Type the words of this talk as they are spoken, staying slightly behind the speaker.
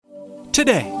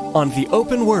Today on The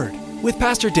Open Word with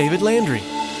Pastor David Landry.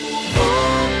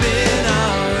 Open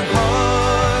our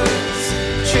hearts,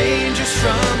 change us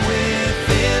from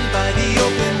within by the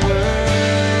open word.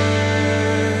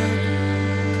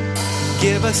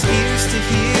 Give us ears to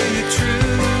hear your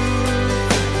truth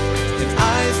and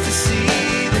eyes to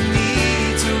see the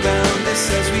needs around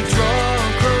us as we draw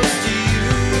close to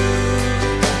you.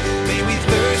 May we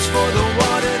thirst for the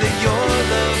water that your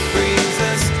love brings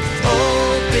us.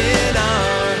 Open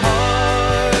our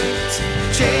hearts,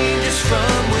 change us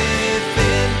from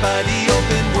within by the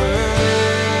open word.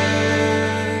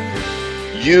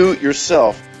 You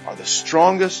yourself are the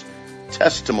strongest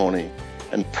testimony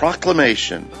and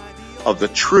proclamation of the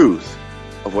truth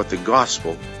of what the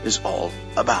gospel is all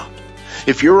about.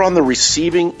 If you're on the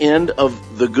receiving end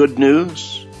of the good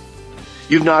news,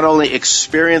 you've not only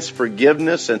experienced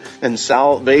forgiveness and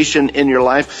salvation in your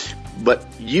life, but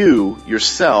you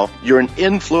yourself, you're an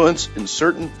influence in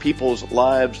certain people's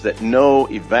lives that no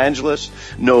evangelist,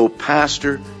 no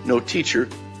pastor, no teacher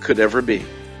could ever be.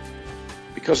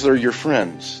 Because they're your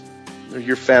friends, they're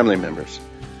your family members,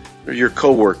 they're your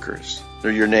co-workers,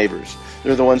 they're your neighbors.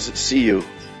 They're the ones that see you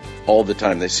all the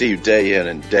time. They see you day in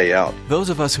and day out. Those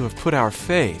of us who have put our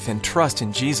faith and trust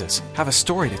in Jesus have a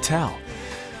story to tell.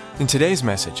 In today's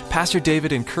message, Pastor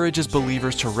David encourages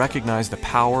believers to recognize the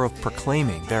power of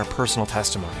proclaiming their personal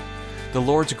testimony. The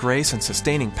Lord's grace and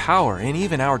sustaining power in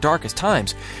even our darkest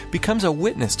times becomes a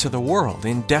witness to the world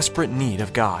in desperate need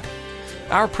of God.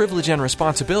 Our privilege and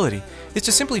responsibility is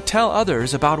to simply tell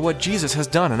others about what Jesus has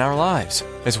done in our lives.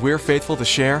 As we're faithful to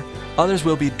share, others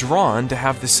will be drawn to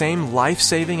have the same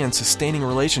life-saving and sustaining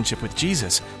relationship with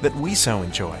Jesus that we so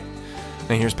enjoy.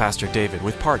 Now here's Pastor David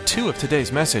with part 2 of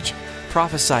today's message,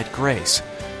 Prophesied Grace,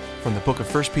 from the book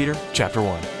of 1 Peter, chapter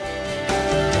 1. Open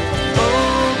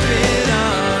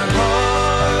our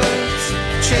hearts,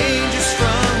 change us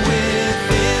from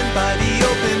within by the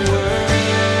open word.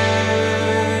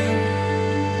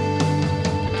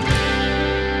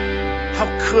 How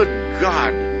could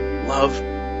God love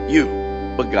you?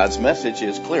 But God's message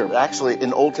is clear, actually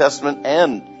in Old Testament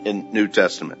and in New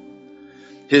Testament.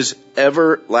 His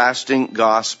everlasting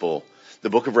gospel, the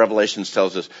book of Revelations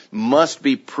tells us, must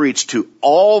be preached to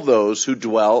all those who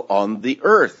dwell on the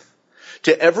earth,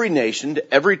 to every nation,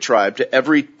 to every tribe, to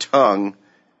every tongue,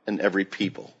 and every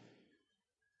people.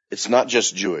 It's not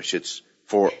just Jewish, it's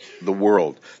for the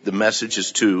world. The message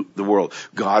is to the world.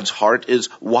 God's heart is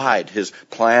wide. His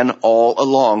plan all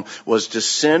along was to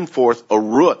send forth a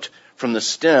root from the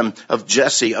stem of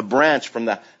Jesse, a branch from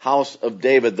the house of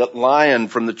David, the lion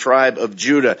from the tribe of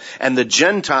Judah. And the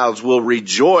Gentiles will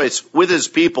rejoice with his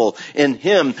people. In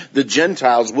him, the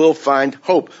Gentiles will find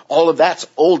hope. All of that's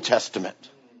Old Testament.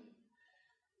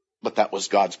 But that was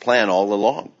God's plan all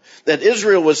along. That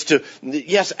Israel was to,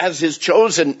 yes, as his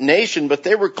chosen nation, but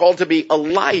they were called to be a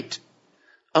light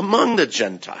among the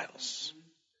Gentiles.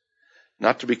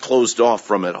 Not to be closed off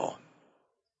from it all.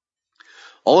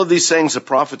 All of these things the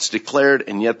prophets declared,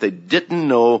 and yet they didn't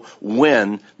know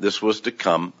when this was to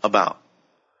come about.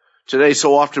 Today,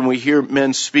 so often we hear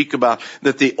men speak about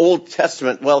that the Old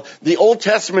Testament, well, the Old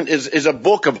Testament is a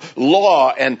book of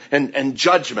law and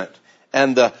judgment.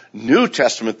 And the New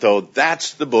Testament, though,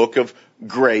 that's the book of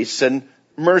grace and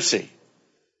mercy.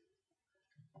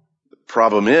 The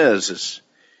problem is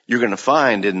you're going to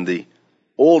find in the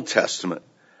Old Testament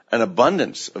an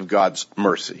abundance of God's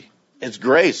mercy. It's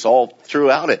grace all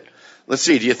throughout it. Let's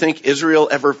see, do you think Israel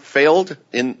ever failed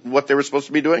in what they were supposed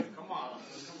to be doing?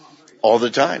 All the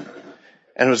time.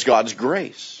 And it was God's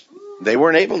grace. They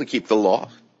weren't able to keep the law.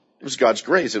 It was God's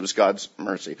grace. It was God's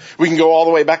mercy. We can go all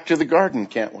the way back to the garden,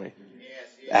 can't we?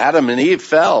 Adam and Eve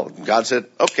fell. God said,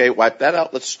 okay, wipe that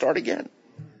out. Let's start again.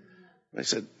 They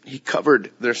said, he covered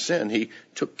their sin. He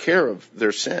took care of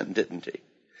their sin, didn't he?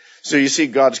 So you see,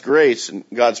 God's grace and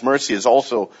God's mercy is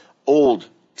also Old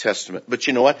Testament. But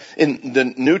you know what? In the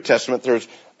New Testament, there's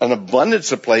an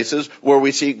abundance of places where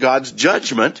we see God's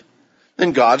judgment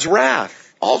and God's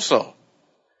wrath also.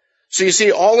 So you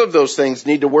see, all of those things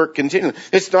need to work continually.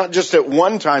 It's not just at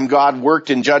one time God worked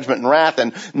in judgment and wrath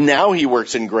and now he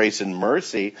works in grace and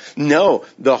mercy. No,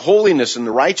 the holiness and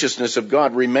the righteousness of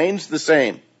God remains the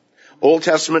same. Old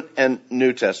Testament and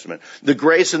New Testament. The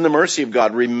grace and the mercy of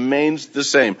God remains the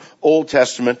same. Old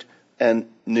Testament and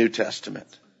New Testament.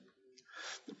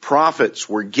 The prophets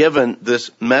were given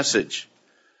this message.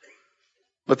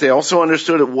 But they also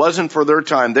understood it wasn't for their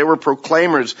time. They were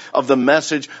proclaimers of the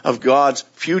message of God's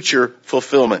future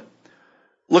fulfillment.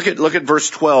 Look at verse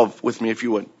 12 with me, if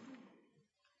you would.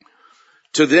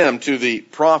 To them, to the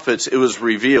prophets, it was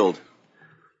revealed.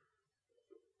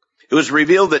 It was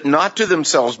revealed that not to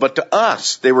themselves, but to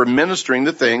us, they were ministering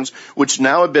the things which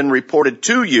now have been reported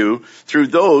to you through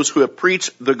those who have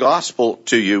preached the gospel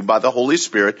to you by the Holy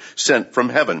Spirit sent from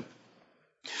heaven.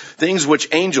 Things which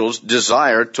angels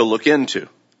desire to look into.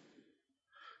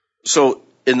 So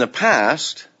in the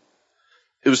past,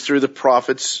 it was through the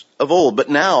prophets of old. But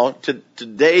now,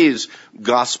 today's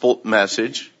gospel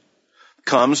message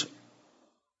comes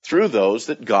through those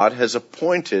that God has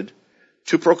appointed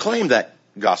to proclaim that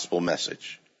gospel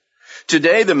message.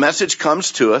 Today, the message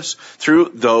comes to us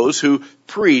through those who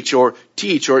preach or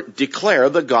teach or declare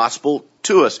the gospel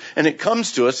to us. And it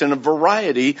comes to us in a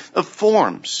variety of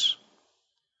forms.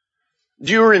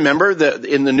 Do you remember that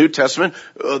in the New Testament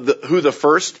who the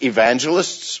first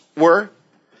evangelists were?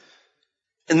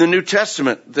 In the New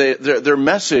Testament, their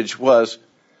message was,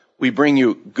 we bring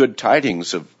you good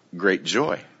tidings of great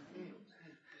joy.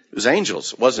 It was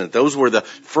angels, wasn't it? Those were the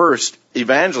first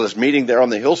evangelists meeting there on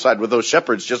the hillside with those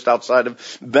shepherds just outside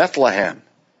of Bethlehem.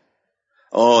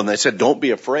 Oh, and they said, don't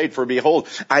be afraid, for behold,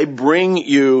 I bring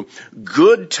you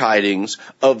good tidings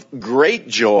of great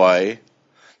joy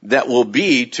that will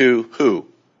be to who?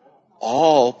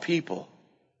 All people.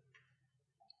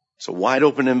 It's a wide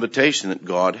open invitation that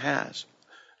God has.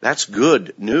 That's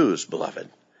good news, beloved.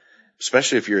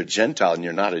 Especially if you're a Gentile and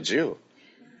you're not a Jew.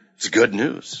 It's good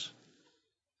news.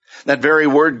 That very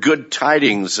word, good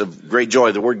tidings of great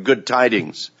joy, the word good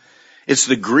tidings, it's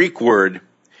the Greek word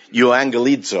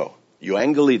euangelizo.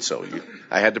 Euangelizo.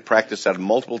 I had to practice that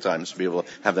multiple times to be able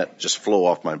to have that just flow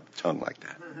off my tongue like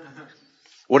that.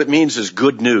 What it means is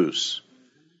good news.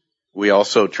 We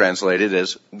also translate it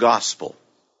as gospel.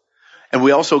 And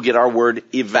we also get our word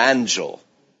evangel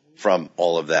from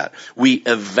all of that. We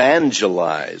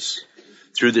evangelize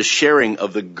through the sharing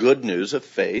of the good news of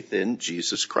faith in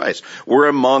Jesus Christ. We're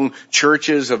among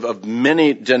churches of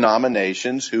many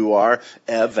denominations who are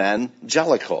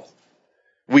evangelical.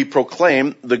 We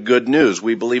proclaim the good news.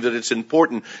 We believe that it's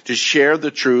important to share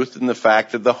the truth and the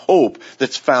fact of the hope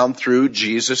that's found through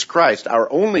Jesus Christ,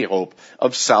 our only hope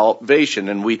of salvation,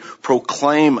 and we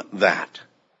proclaim that.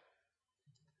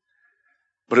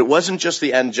 But it wasn't just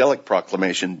the angelic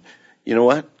proclamation. You know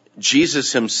what?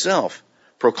 Jesus himself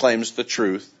proclaims the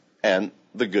truth and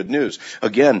the good news.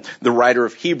 Again, the writer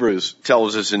of Hebrews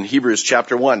tells us in Hebrews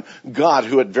chapter 1, God,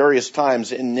 who at various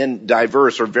times in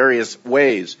diverse or various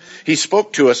ways, he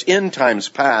spoke to us in times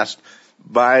past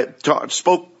to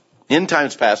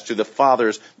the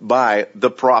fathers by the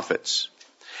prophets.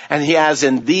 And he has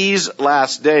in these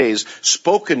last days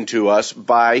spoken to us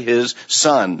by his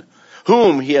Son,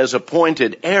 whom he has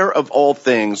appointed heir of all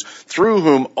things, through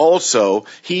whom also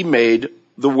he made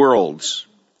the worlds.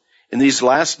 In these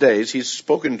last days, he's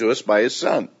spoken to us by his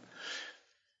Son.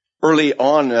 Early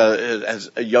on, as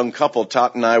a young couple,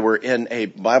 Tot and I were in a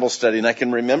Bible study, and I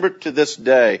can remember to this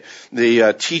day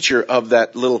the teacher of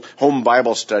that little home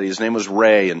Bible study. His name was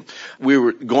Ray, and we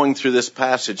were going through this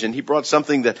passage, and he brought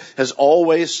something that has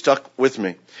always stuck with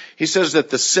me. He says that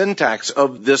the syntax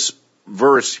of this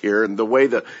verse here and the way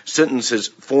the sentence is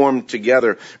formed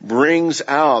together brings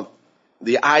out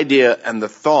the idea and the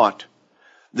thought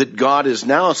that God is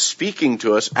now speaking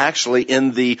to us actually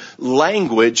in the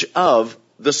language of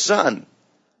the Son.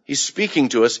 He's speaking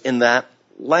to us in that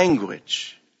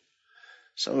language.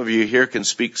 Some of you here can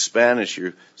speak Spanish,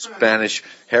 your Spanish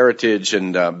heritage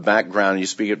and background. You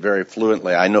speak it very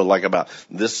fluently. I know like about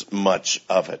this much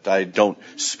of it. I don't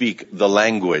speak the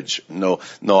language. No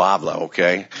habla,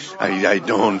 okay? I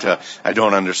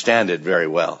don't understand it very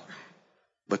well.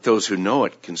 But those who know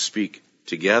it can speak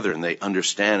together and they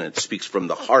understand it. It speaks from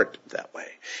the heart that way.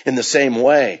 In the same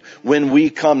way, when we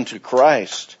come to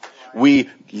Christ, we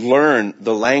learn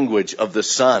the language of the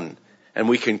Son and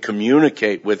we can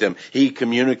communicate with him. He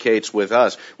communicates with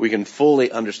us. We can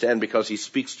fully understand because he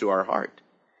speaks to our heart.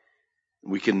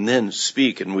 We can then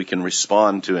speak and we can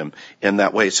respond to him in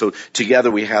that way. So together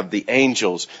we have the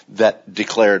angels that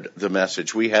declared the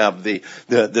message. We have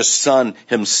the Son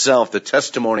himself, the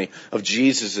testimony of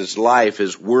Jesus' life,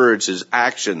 his words, his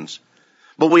actions.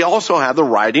 But we also have the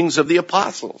writings of the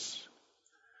apostles.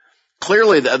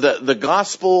 Clearly, the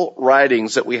gospel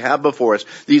writings that we have before us,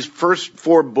 these first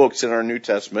 4 books in our New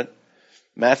Testament,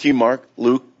 Matthew, Mark,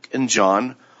 Luke, and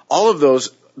John, all of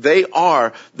those, they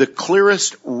are the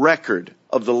clearest record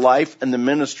of the life and the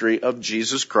ministry of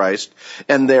Jesus Christ,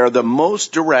 and they are the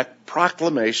most direct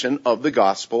proclamation of the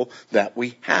gospel that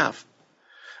we have.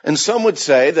 And some would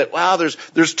say that, wow,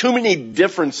 there's too many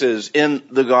differences in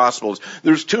the Gospels.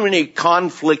 There's too many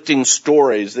conflicting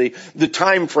stories. The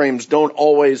time frames don't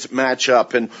always match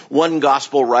up. And one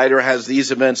Gospel writer has these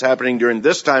events happening during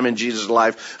this time in Jesus'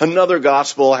 life. Another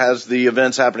Gospel has the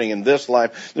events happening in this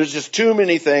life. There's just too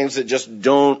many things that just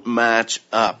don't match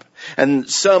up. And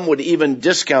some would even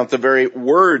discount the very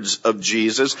words of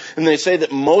Jesus. And they say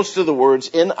that most of the words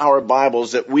in our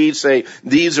Bibles that we say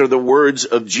these are the words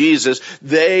of Jesus,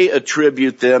 they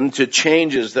attribute them to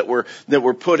changes that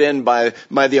were put in by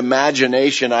the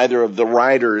imagination either of the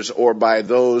writers or by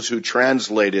those who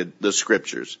translated the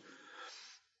scriptures.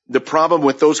 The problem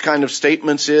with those kind of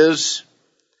statements is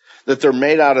that they're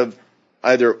made out of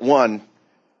either one,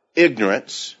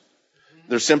 ignorance.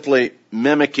 They're simply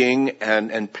mimicking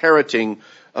and parroting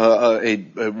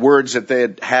words that they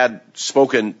had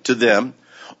spoken to them,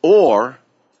 or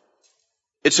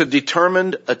it's a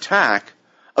determined attack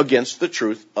against the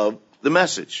truth of the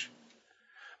message.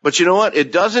 But you know what?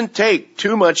 It doesn't take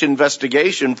too much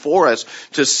investigation for us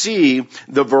to see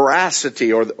the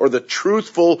veracity or the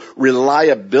truthful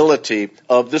reliability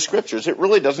of the scriptures. It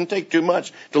really doesn't take too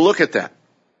much to look at that.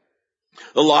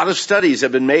 A lot of studies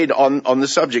have been made on the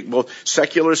subject, both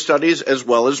secular studies as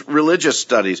well as religious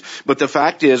studies. But the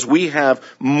fact is, we have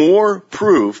more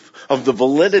proof of the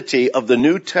validity of the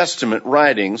New Testament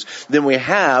writings than we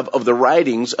have of the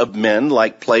writings of men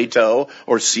like Plato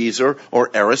or Caesar or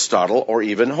Aristotle or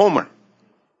even Homer.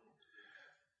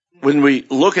 When we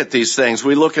look at these things,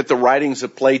 we look at the writings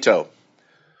of Plato.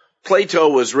 Plato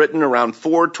was written around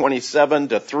 427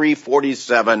 to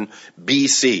 347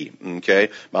 BC, okay?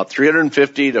 About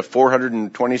 350 to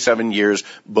 427 years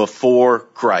before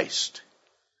Christ.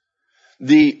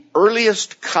 The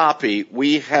earliest copy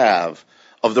we have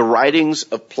of the writings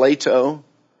of Plato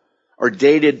are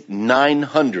dated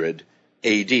 900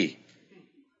 AD.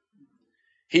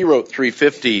 He wrote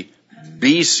 350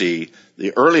 BC.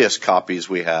 The earliest copies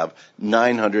we have,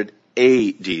 900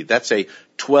 AD. That's a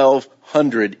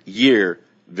 1200-year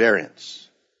variance.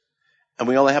 And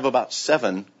we only have about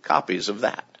 7 copies of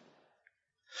that.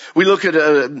 We look at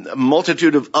a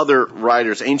multitude of other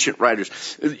writers, ancient writers.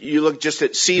 You look just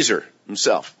at Caesar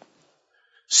himself.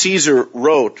 Caesar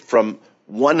wrote from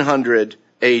 100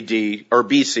 AD or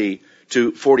BC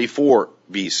to 44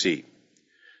 BC.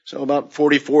 So about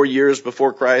 44 years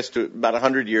before Christ to about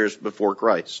 100 years before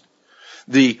Christ.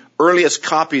 The earliest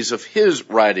copies of his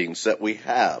writings that we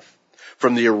have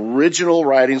from the original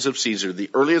writings of Caesar, the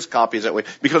earliest copies that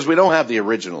because we don't have the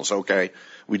originals, okay?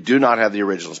 We do not have the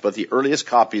originals, but the earliest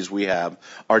copies we have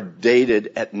are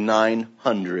dated at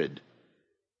 900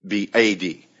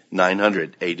 AD,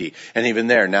 900 AD. And even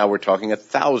there, now we're talking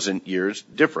 1,000 years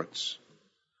difference.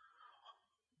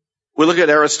 We look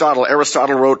at Aristotle.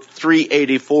 Aristotle wrote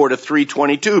 384 to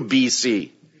 322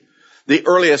 BC. The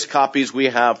earliest copies we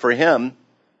have for him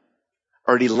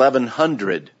are at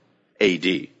 1100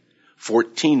 AD,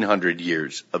 1,400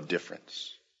 years of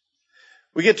difference.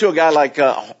 We get to a guy like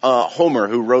Homer,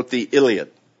 who wrote the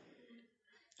Iliad.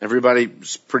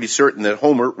 Everybody's pretty certain that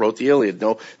Homer wrote the Iliad.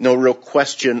 No real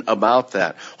question about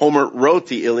that. Homer wrote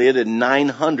the Iliad in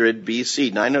 900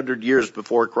 BC, 900 years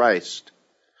before Christ.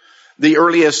 The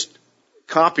earliest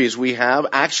copies we have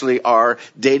actually are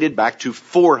dated back to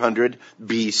 400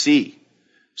 BC.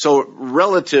 So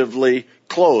relatively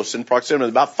close in proximity,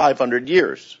 about 500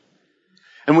 years.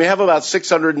 And we have about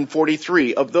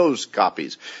 643 of those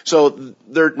copies. So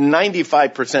they're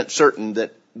 95% certain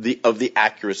that of the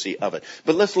accuracy of it.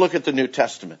 But let's look at the New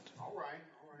Testament. All right.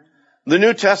 The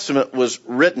New Testament was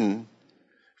written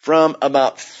from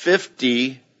about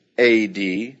 50 AD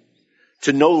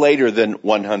to no later than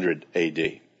 100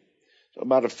 AD. So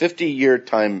about a 50-year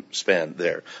time span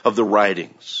there of the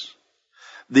writings.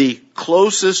 The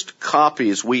closest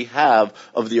copies we have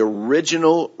of the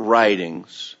original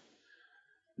writings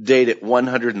date at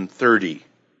 130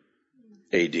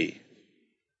 AD.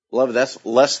 Beloved, that's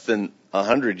less than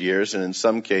 100 years, and in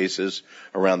some cases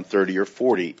around 30 or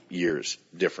 40 years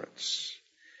difference.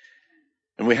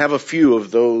 And we have a few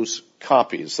of those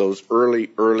copies, those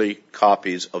early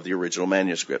copies of the original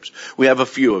manuscripts. We have a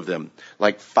few of them,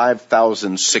 like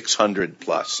 5,600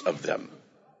 plus of them.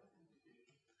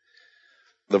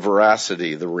 The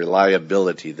veracity, the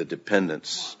reliability, the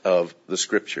dependence of the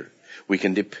Scripture. We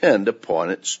can depend upon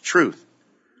its truth.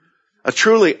 A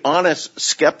truly honest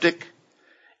skeptic,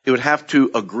 it would have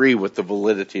to agree with the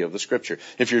validity of the Scripture.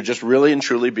 If you're just really and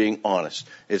truly being honest,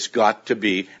 it's got to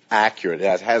be accurate.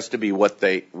 It has to be what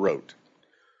they wrote.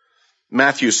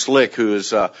 Matthew Slick, who is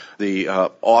the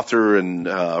author and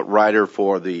writer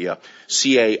for the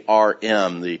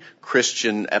CARM, the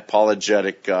Christian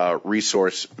Apologetic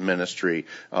Resource Ministry,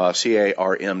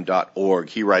 CARM.org.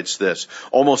 He writes this: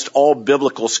 almost all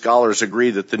biblical scholars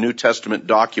agree that the New Testament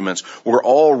documents were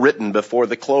all written before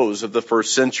the close of the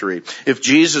first century. If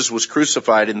Jesus was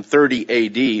crucified in 30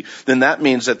 AD, then that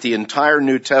means that the entire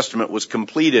New Testament was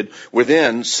completed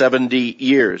within 70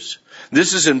 years.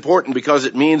 This is important because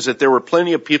it means that there were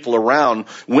plenty of people around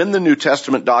when the New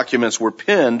Testament documents were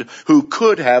penned who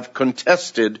could have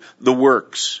contested the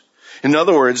works. In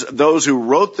other words, those who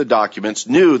wrote the documents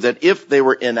knew that if they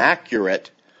were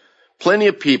inaccurate, plenty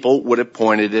of people would have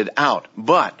pointed it out.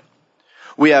 But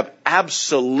we have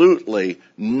absolutely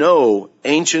no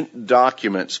ancient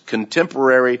documents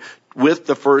contemporary with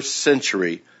the first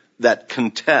century that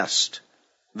contest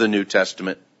the New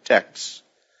Testament texts.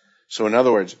 So in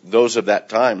other words, those of that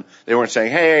time, they weren't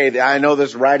saying, hey, I know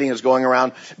this writing is going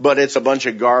around, but it's a bunch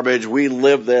of garbage. We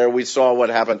lived there. We saw what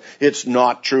happened. It's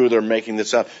not true. They're making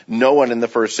this up. No one in the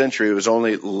first century, it was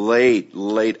only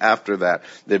late after that,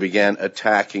 they began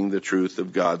attacking the truth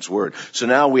of God's word. So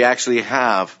now we actually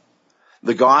have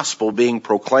the gospel being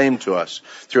proclaimed to us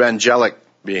through angelic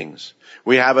beings.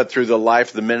 We have it through the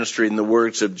life, the ministry, and the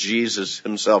words of Jesus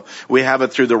himself. We have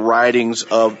it through the writings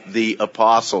of the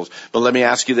apostles. But let me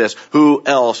ask you this: who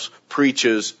else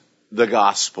preaches the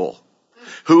gospel?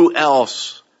 Who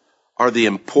else are the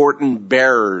important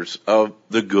bearers of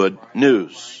the good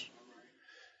news?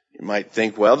 You might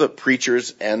think, well, the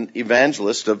preachers and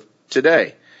evangelists of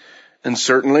today. And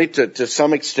certainly, to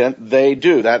some extent, they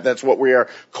do. That's what we are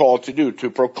called to do,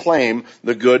 to proclaim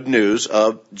the good news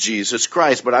of Jesus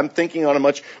Christ. But I'm thinking on a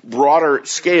much broader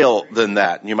scale than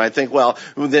that. And you might think, well,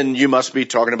 then you must be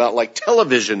talking about like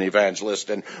television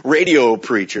evangelists and radio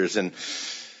preachers. And,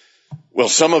 well,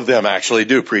 some of them actually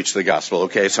do preach the gospel,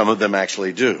 okay? Some of them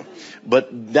actually do.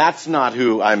 But that's not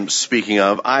who I'm speaking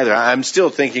of either. I'm still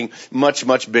thinking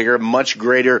much bigger, much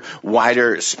greater,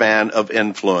 wider span of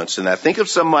influence. And I think of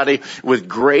somebody with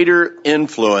greater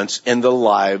influence in the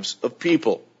lives of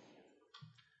people.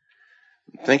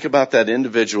 Think about that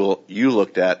individual you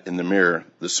looked at in the mirror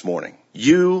this morning.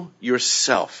 You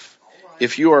yourself,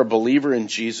 if you are a believer in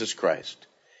Jesus Christ,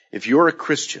 if you're a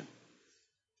Christian,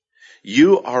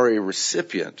 you are a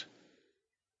recipient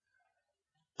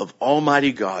of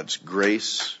Almighty God's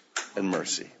grace and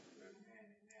mercy.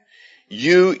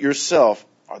 You yourself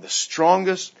are the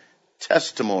strongest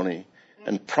testimony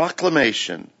and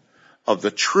proclamation of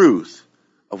the truth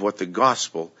of what the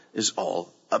gospel is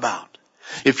all about.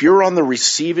 If you're on the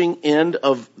receiving end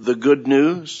of the good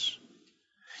news,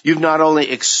 you've not only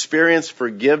experienced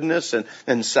forgiveness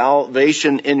and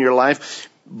salvation in your life,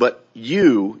 but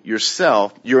you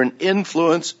yourself, you're an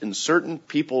influence in certain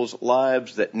people's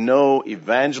lives that no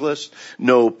evangelist,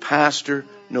 no pastor,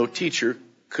 no teacher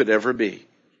could ever be.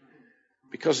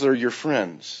 Because they're your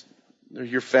friends. They're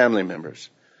your family members.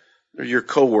 They're your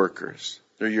coworkers.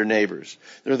 They're your neighbors.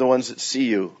 They're the ones that see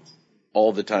you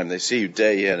all the time. They see you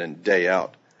day in and day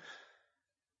out.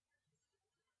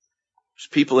 There's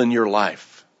people in your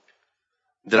life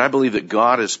that I believe that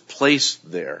God has placed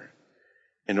there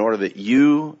in order that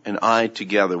you and I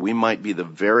together, we might be the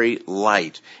very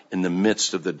light in the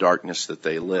midst of the darkness that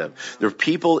they live. There are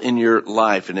people in your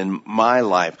life and in my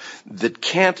life that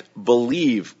can't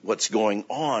believe what's going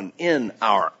on in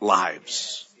our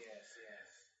lives.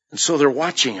 And so they're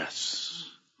watching us.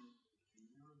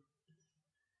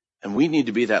 And we need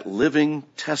to be that living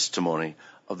testimony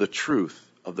of the truth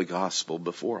of the gospel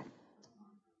before them.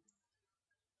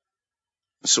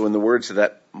 So in the words of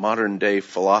that modern day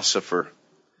philosopher,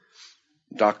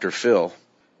 Dr. Phil,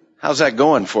 how's that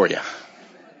going for you?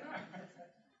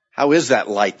 How is that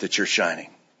light that you're shining?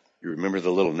 You remember the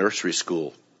little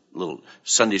little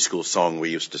Sunday school song we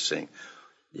used to sing?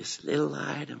 This little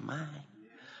light of mine,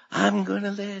 I'm going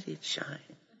to let it shine.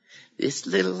 This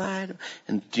little light.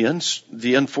 And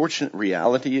the unfortunate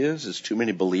reality is too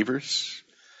many believers,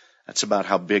 that's about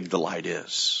how big the light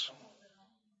is.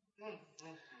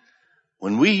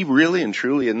 When we really and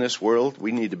truly in this world,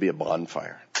 we need to be a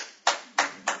bonfire.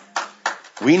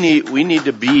 We need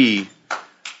to be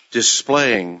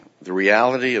displaying the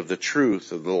reality of the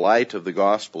truth of the light of the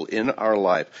gospel in our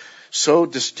life so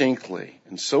distinctly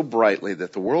and so brightly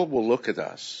that the world will look at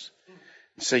us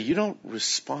and say, you don't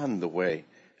respond the way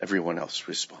everyone else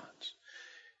responds.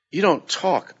 You don't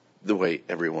talk the way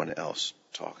everyone else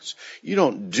talks. You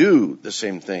don't do the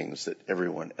same things that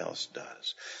everyone else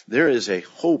does. There is a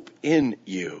hope in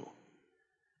you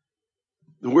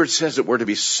The Word says that we're to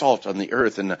be salt on the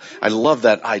earth, and I love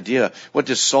that idea. What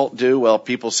does salt do? Well,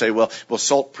 people say, well,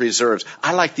 salt preserves.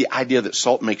 I like the idea that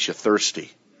salt makes you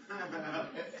thirsty.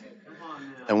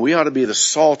 And we ought to be the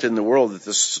salt in the world,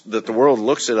 that the world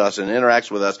looks at us and interacts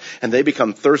with us, and they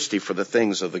become thirsty for the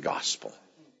things of the gospel.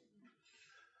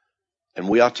 And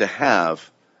we ought to have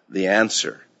the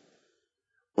answer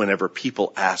whenever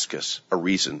people ask us a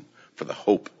reason for the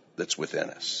hope that's within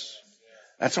us.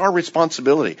 That's our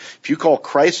responsibility. If you call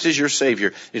Christ as your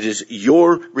Savior, it is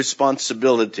your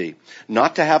responsibility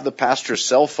not to have the pastor's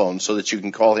cell phone so that you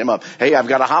can call him up. Hey, I've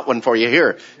got a hot one for you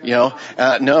here.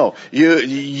 No,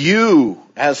 you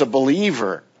as a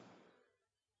believer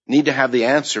need to have the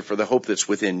answer for the hope that's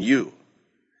within you,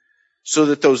 so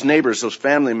that those neighbors, those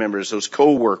family members, those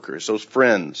co-workers, those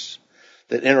friends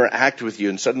that interact with you,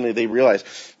 and suddenly they realize,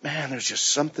 man, there's just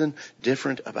something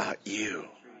different about you.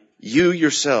 You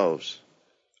yourselves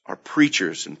are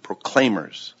preachers and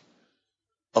proclaimers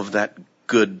of that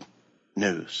good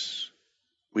news.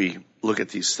 We look at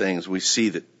these things, we see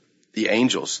that the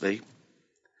angels,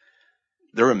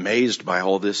 they're amazed by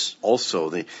all this also.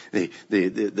 The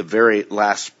very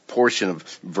last portion of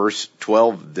verse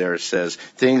 12 there says,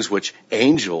 things which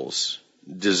angels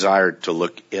desired to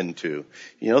look into.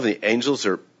 The angels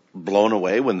are blown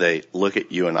away when they look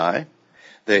at you and I.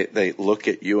 They look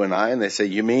at you and I and they say,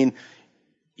 you mean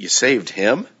you saved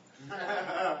him?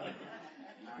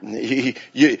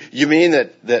 You mean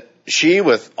that she,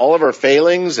 with all of her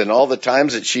failings and all the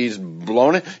times that she's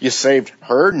blown it, you saved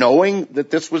her knowing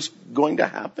that this was going to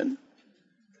happen?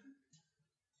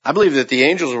 I believe that the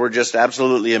angels were just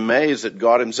absolutely amazed that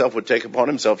God himself would take upon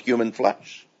himself human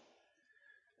flesh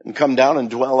and come down and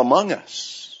dwell among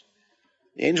us.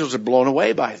 The angels are blown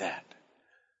away by that.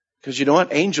 Because you know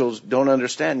what? Angels don't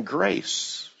understand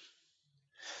grace.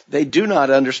 They do not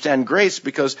understand grace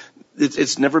because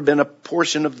it's never been a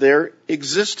portion of their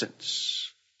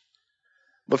existence.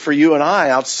 But for you and I,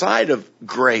 outside of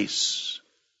grace,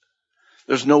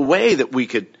 there's no way that we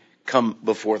could come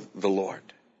before the Lord.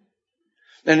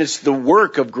 And it's the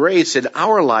work of grace in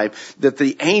our life that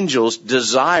the angels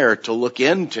desire to look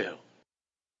into.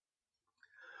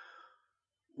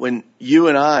 When you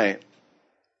and I,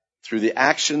 through the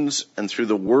actions and through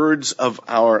the words of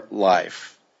our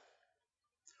life,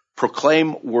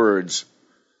 proclaim words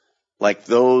like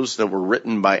those that were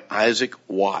written by Isaac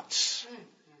Watts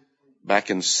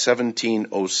back in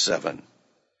 1707.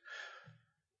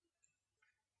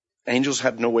 Angels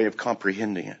have no way of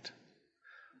comprehending it.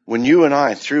 When you and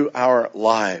I, through our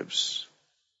lives,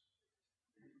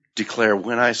 declare,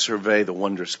 when I survey the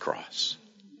wondrous cross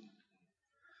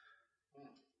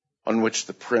on which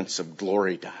the Prince of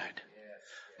Glory died,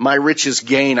 my riches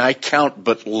gain I count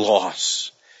but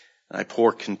loss, and I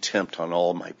pour contempt on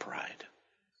all my pride.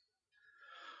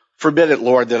 Forbid it,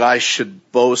 Lord, that I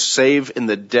should boast save in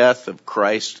the death of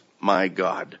Christ my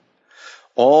God.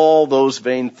 All those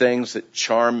vain things that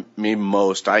charm me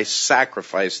most, I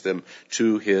sacrifice them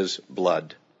to his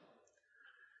blood.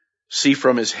 See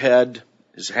from his head,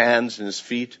 his hands, and his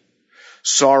feet,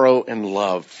 sorrow and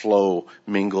love flow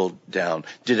mingled down.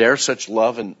 Did e'er such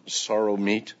love and sorrow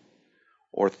meet,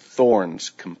 or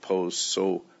thorns compose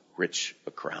so rich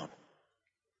a crown?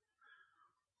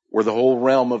 Were the whole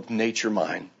realm of nature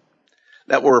mine,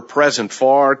 that were a present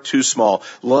far too small,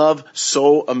 love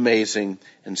so amazing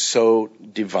and so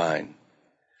divine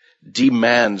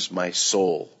demands my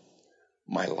soul,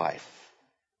 my life,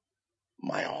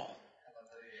 my all.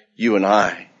 You and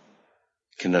I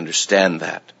can understand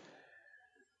that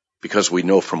because we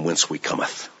know from whence we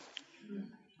cometh.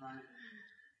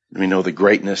 We know the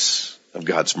greatness of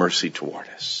God's mercy toward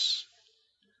us.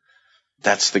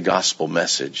 That's the gospel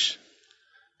message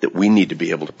that we need to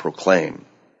be able to proclaim.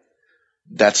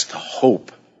 That's the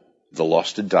hope of the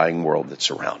lost and dying world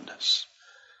that's around us.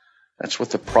 That's what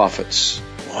the prophets,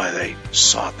 they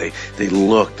sought, they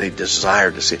looked, they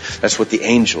desired to see. That's what the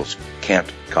angels can't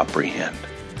comprehend.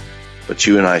 But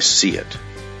you and I see it.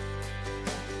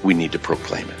 We need to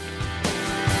proclaim it.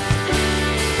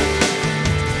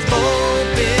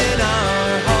 Open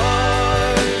our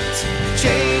hearts,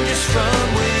 change us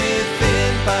from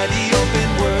within by the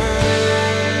open word.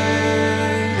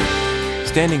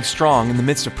 Standing strong in the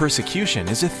midst of persecution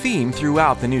is a theme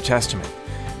throughout the New Testament.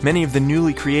 Many of the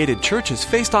newly created churches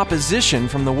faced opposition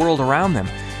from the world around them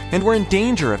and were in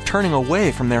danger of turning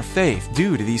away from their faith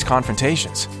due to these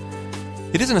confrontations.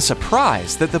 It isn't a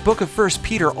surprise that the book of 1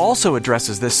 Peter also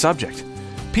addresses this subject.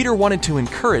 Peter wanted to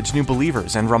encourage new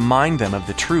believers and remind them of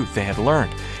the truth they had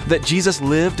learned, that Jesus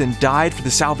lived and died for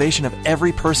the salvation of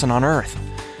every person on earth.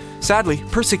 Sadly,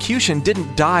 persecution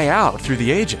didn't die out through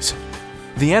the ages.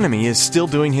 The enemy is still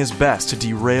doing his best to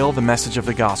derail the message of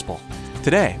the gospel.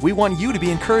 Today, we want you to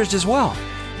be encouraged as well.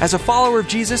 As a follower of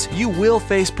Jesus, you will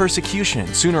face persecution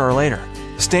sooner or later.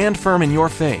 Stand firm in your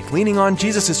faith, leaning on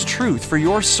Jesus' truth for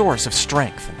your source of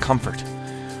strength and comfort.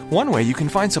 One way you can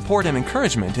find support and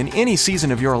encouragement in any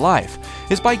season of your life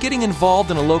is by getting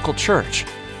involved in a local church.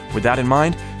 With that in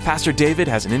mind, Pastor David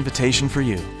has an invitation for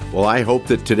you. Well, I hope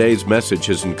that today's message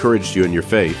has encouraged you in your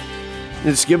faith.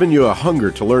 It's given you a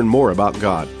hunger to learn more about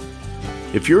God.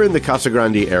 If you're in the Casa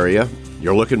Grande area,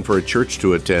 you're looking for a church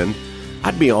to attend,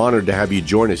 I'd be honored to have you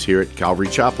join us here at Calvary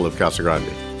Chapel of Casa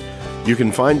Grande. You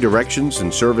can find directions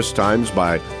and service times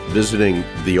by visiting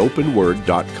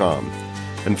theopenword.com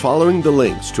and following the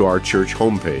links to our church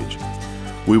homepage.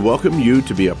 We welcome you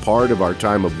to be a part of our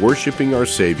time of worshiping our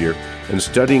Savior and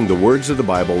studying the words of the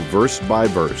Bible verse by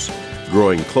verse,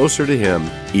 growing closer to Him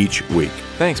each week.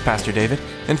 Thanks, Pastor David,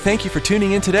 and thank you for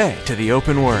tuning in today to The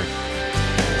Open Word.